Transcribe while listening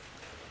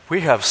We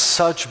have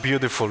such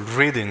beautiful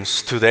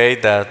readings today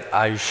that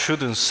I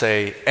shouldn't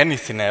say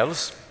anything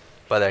else,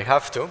 but I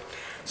have to.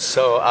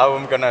 So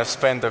I'm going to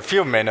spend a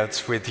few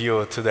minutes with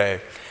you today.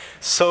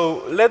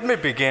 So let me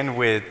begin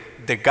with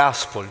the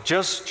gospel,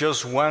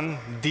 just one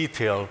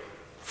detail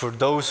for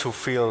those who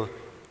feel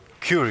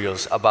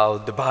curious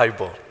about the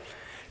Bible.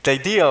 The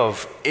idea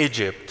of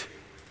Egypt.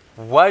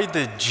 Why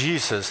did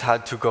Jesus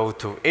had to go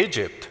to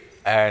Egypt?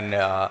 And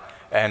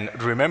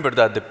remember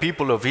that the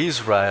people of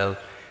Israel,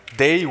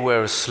 they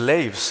were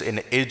slaves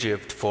in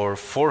Egypt for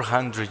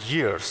 400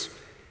 years.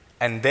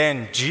 And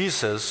then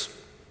Jesus,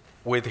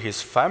 with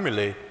his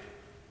family,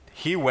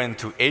 he went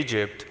to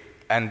Egypt,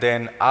 and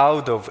then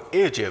out of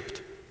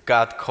Egypt,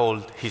 God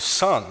called his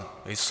son.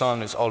 His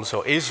son is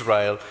also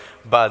Israel,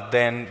 but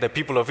then the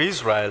people of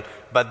Israel,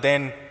 but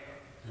then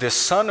the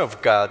Son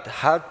of God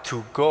had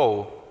to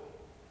go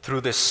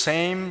through the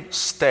same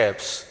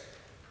steps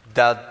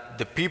that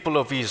the people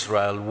of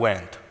Israel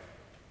went,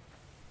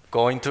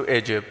 going to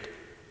Egypt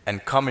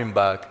and coming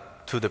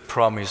back to the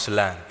promised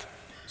land.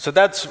 So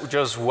that's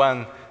just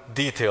one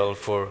detail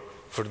for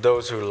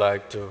those who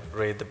like to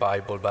read the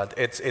Bible, but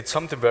it's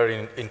something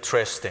very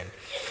interesting.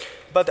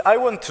 But I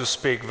want to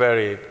speak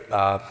very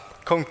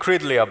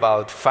concretely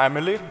about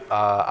family.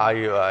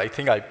 I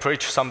think I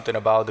preached something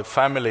about the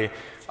family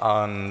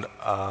on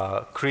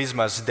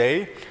Christmas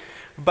Day.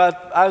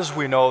 But as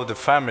we know, the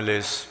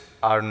families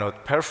are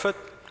not perfect.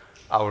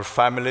 Our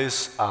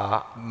families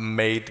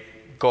may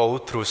go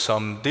through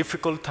some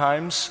difficult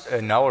times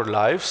in our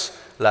lives,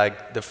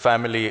 like the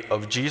family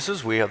of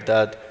Jesus. We have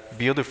that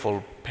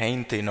beautiful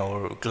painting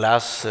or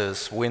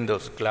glasses,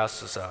 windows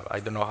glasses,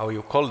 I don't know how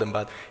you call them,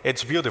 but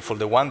it's beautiful,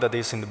 the one that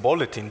is in the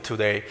bulletin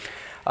today.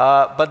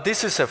 But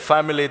this is a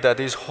family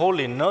that is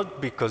holy not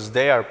because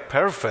they are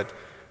perfect,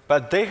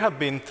 but they have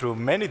been through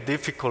many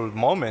difficult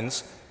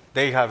moments.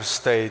 They have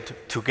stayed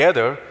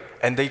together,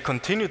 and they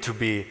continue to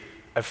be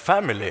a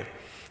family.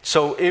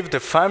 So if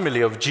the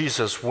family of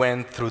Jesus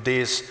went through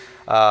this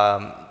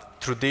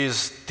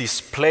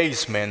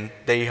displacement,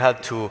 they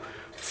had to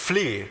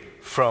flee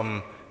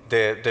from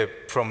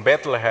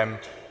Bethlehem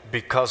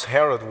because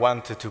Herod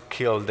wanted to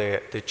kill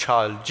the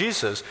child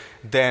Jesus.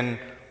 Then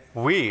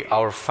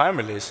our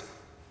families,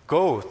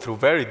 go through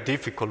very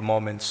difficult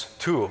moments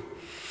too.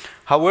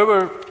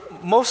 However,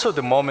 most of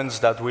the moments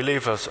that we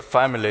live as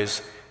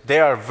families,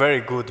 they are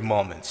very good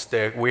moments.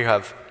 We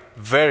have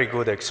very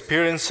good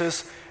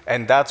experiences,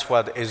 and that's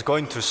what is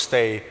going to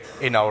stay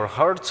in our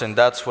hearts, and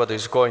that's what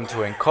is going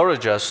to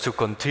encourage us to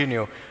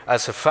continue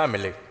as a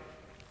family.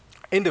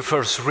 In the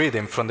first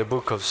reading from the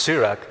book of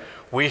Sirach,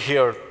 we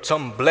hear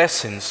some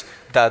blessings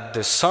that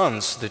the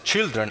sons, the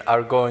children,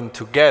 are going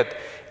to get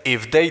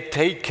if they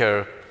take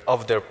care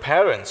of their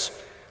parents.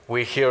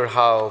 We hear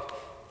how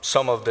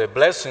some of the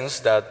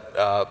blessings that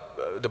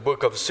the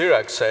book of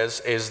Sirach says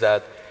is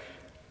that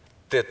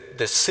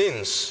the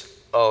sins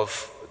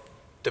of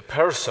the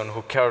person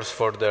who cares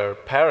for their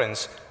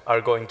parents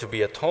are going to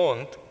be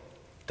atoned.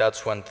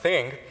 That's one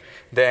thing.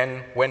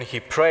 Then when he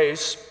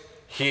prays,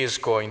 he is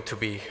going to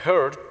be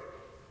heard.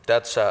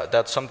 That's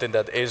something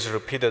that is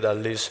repeated at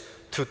least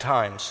 2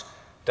 times,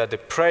 that the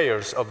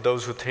prayers of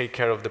those who take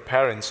care of the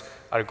parents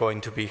are going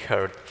to be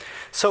heard.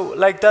 So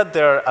like that,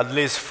 there are at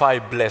least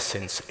 5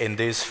 blessings in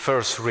this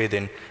first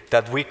reading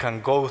that we can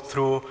go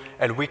through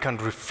and we can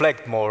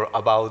reflect more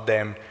about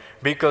them,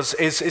 because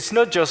it's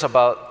not just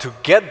about to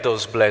get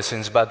those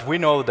blessings, but we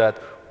know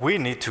that we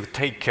need to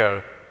take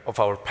care of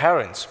our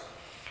parents.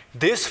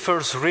 This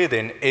first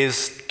reading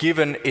is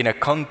given in a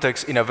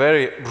context, in a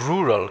very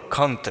rural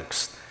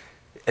context.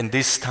 In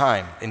this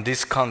time, in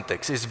this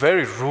context, it's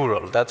very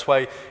rural. That's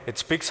why it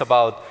speaks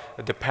about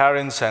the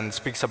parents and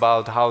speaks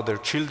about how their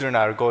children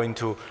are going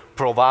to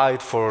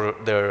provide for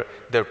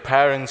their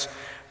parents.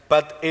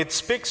 But it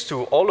speaks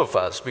to all of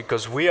us,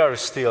 because we are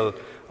still,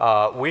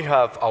 we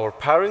have our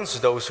parents,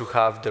 those who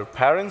have their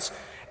parents,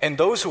 and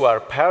those who are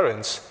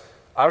parents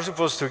are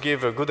supposed to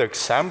give a good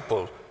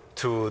example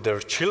to their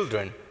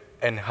children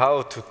and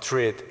how to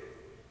treat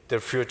their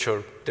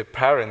the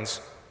parents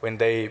when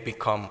they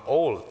become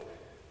old.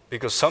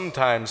 Because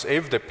sometimes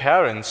if the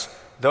parents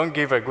don't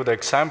give a good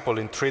example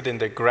in treating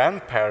the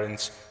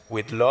grandparents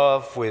with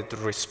love, with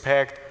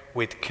respect,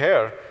 with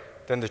care,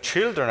 then the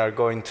children are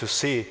going to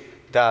see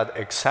that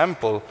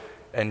example,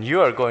 and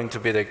you are going to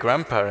be the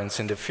grandparents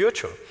in the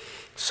future.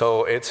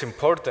 So it's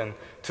important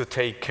to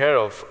take care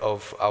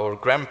of our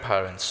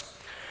grandparents.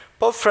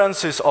 Pope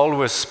Francis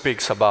always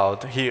speaks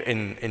about, here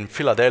in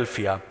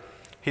Philadelphia,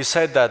 he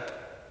said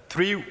that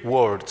 3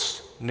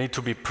 words need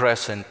to be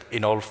present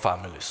in all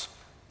families.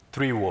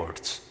 3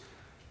 words: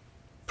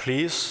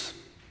 please,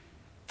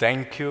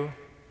 thank you,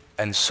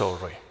 and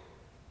sorry.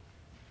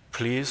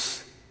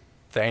 Please,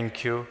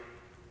 thank you,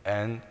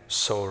 and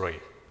sorry.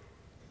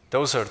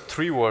 Those are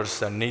 3 words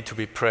that need to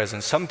be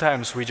present.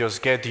 Sometimes we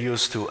just get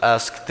used to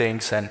ask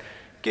things and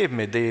give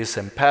me this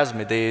and pass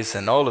me this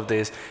and all of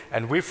this,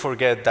 and we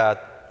forget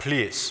that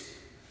please.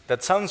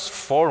 That sounds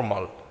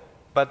formal,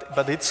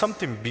 but it's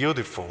something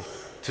beautiful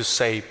to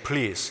say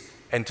please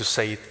and to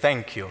say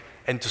thank you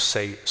and to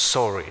say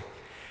sorry.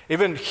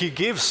 Even he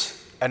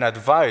gives an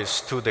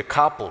advice to the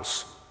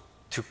couples,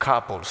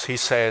 He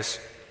says,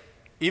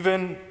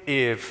 even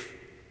if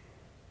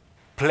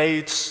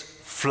plates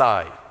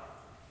fly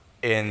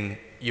in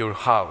your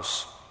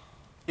house,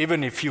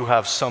 even if you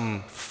have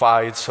some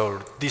fights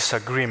or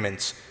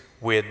disagreements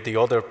with the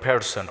other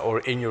person or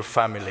in your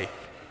family,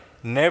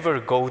 never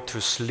go to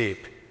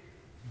sleep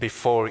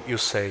before you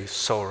say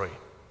sorry.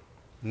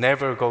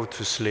 Never go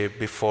to sleep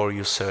before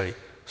you say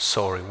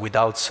sorry,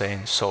 without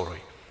saying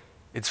sorry.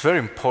 It's very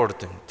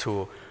important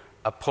to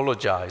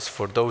apologize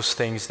for those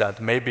things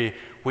that maybe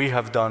we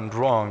have done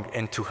wrong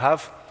and to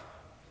have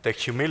the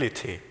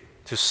humility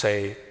to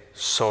say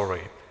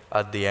sorry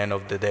at the end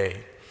of the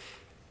day.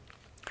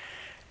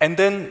 And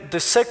then the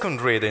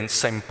second reading,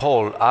 St.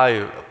 Paul,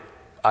 I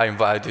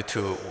invite you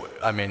to,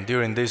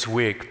 during this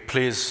week,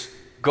 please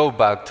go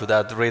back to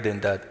that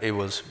reading that it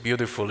was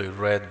beautifully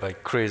read by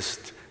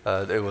Chris.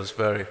 It was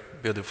very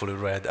beautifully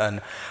read.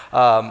 And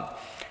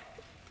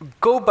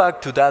go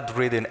back to that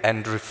reading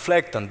and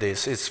reflect on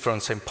this. It's from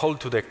St. Paul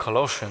to the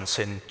Colossians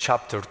in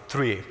chapter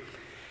 3.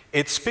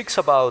 It speaks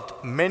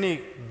about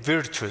many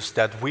virtues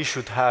that we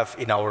should have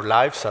in our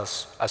lives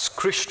as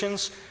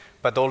Christians,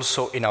 but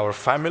also in our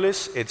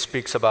families. It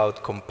speaks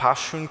about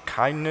compassion,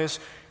 kindness,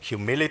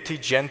 humility,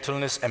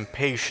 gentleness, and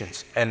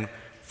patience, and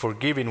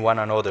forgiving one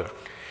another.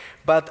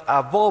 But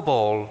above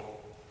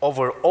all,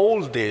 over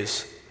all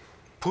this,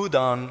 put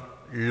on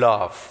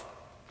love.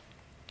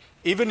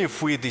 Even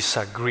if we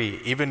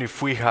disagree, even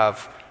if we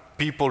have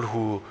people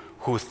who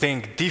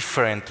think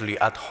differently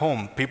at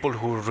home, people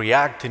who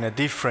react in a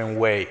different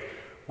way,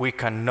 we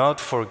cannot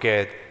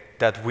forget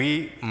that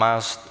we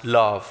must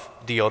love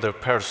the other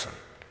person.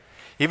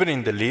 Even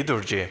in the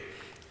liturgy,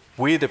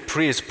 we, the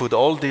priests, put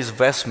all these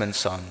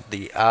vestments on,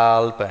 the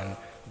alb and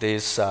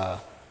this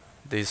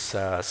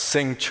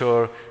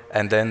cincture,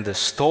 and then the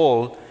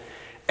stole,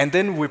 and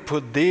then we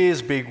put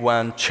this big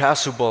one,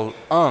 chasuble,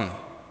 on.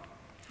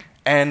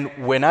 And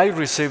when I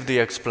received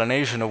the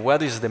explanation of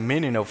what is the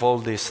meaning of all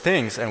these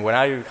things, and when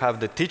I have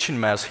the teaching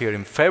mass here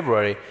in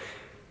February,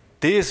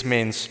 this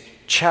means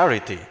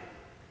charity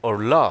or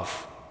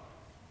love.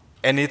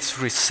 And it's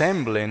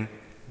resembling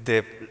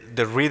the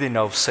reading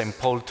of St.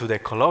 Paul to the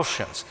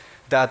Colossians,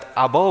 that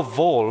above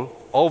all,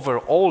 over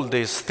all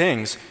these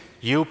things,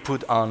 you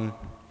put on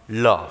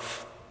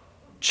love,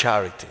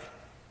 charity.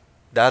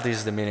 That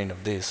is the meaning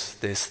of this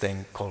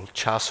thing called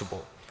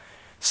chasuble.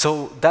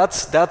 So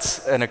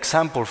that's an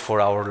example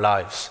for our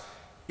lives.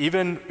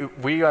 Even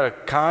we are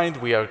kind,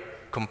 we are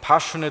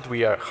compassionate,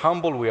 we are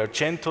humble, we are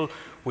gentle,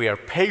 we are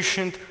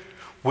patient,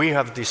 we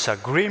have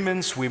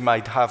disagreements, we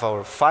might have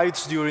our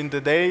fights during the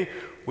day,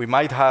 we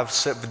might have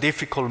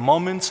difficult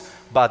moments,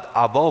 but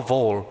above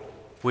all,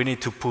 we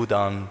need to put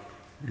on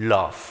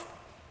love.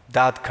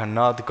 That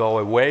cannot go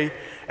away,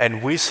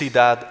 and we see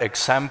that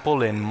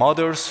example in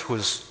mothers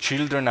whose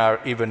children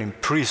are even in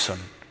prison,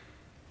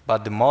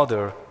 but the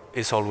mother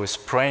is always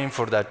praying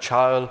for that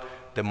child.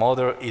 The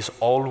mother is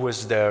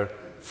always there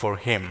for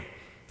him.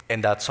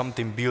 And that's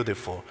something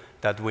beautiful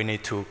that we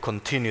need to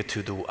continue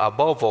to do.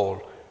 Above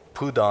all,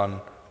 put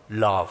on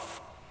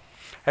love.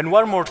 And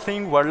one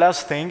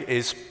last thing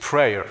is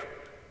prayer.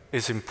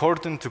 It's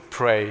important to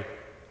pray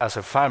as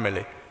a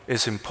family.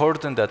 It's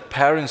important that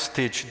parents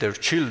teach their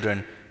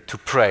children to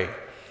pray.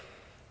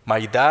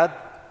 My dad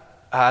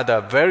had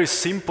a very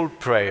simple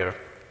prayer.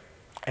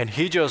 And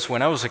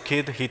when I was a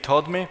kid, he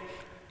taught me,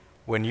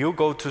 when you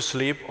go to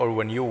sleep or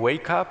when you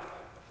wake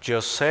up,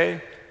 just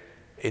say,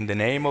 in the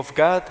name of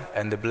God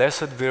and the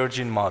Blessed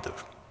Virgin Mother.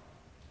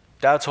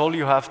 That's all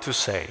you have to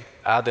say.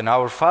 Add an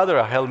Our Father,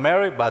 a Hail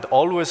Mary, but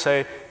always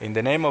say, in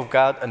the name of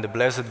God and the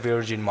Blessed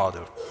Virgin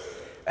Mother.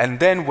 And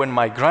then when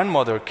my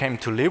grandmother came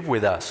to live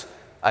with us,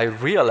 I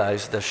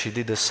realized that she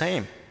did the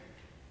same.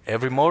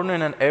 Every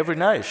morning and every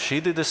night, she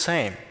did the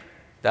same.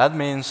 That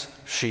means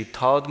she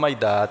taught my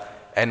dad,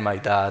 and my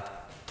dad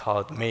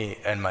taught me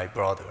and my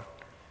brother.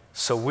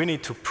 So we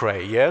need to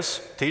pray,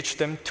 yes, teach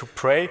them to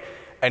pray,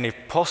 and if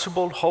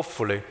possible,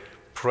 hopefully,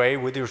 pray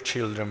with your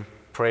children,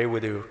 pray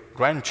with your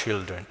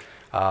grandchildren.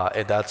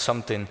 And that's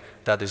something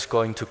that is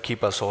going to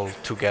keep us all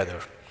together.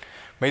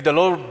 May the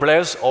Lord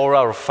bless all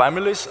our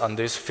families on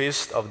this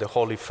feast of the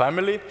Holy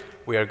Family.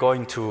 We are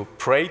going to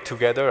pray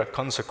together a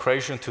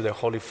consecration to the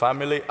Holy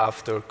Family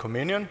after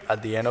communion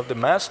at the end of the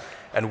Mass,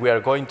 and we are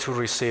going to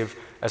receive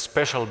a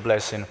special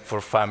blessing for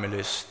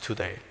families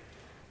today.